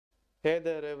Hey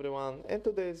there everyone, in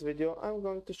today's video I'm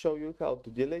going to show you how to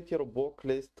delete your block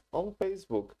list on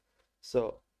Facebook.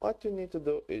 So what you need to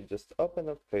do is just open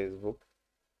up Facebook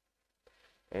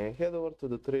and head over to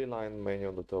the three-line menu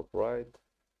on the top right.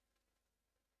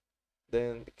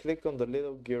 Then click on the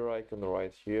little gear icon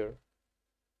right here.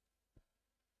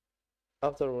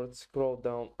 Afterwards scroll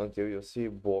down until you see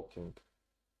blocking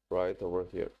right over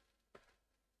here.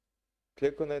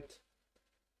 Click on it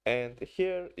and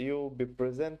here you'll be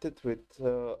presented with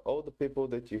all the people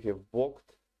that you have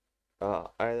blocked,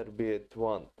 either be it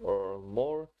one or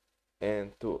more.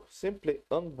 And to simply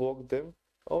unblock them,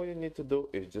 all you need to do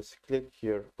is just click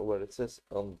here where it says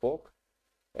unblock,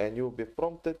 and you'll be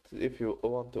prompted if you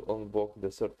want to unblock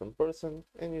the certain person,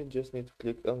 and you just need to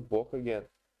click unblock again.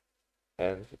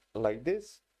 And like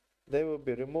this, they will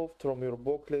be removed from your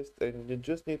block list, and you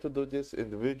just need to do this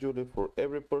individually for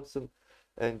every person,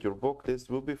 and your block list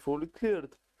will be fully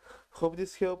cleared. Hope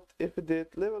this helped. If it did,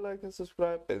 leave a like and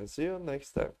subscribe, and see you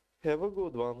next time. Have a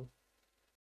good one.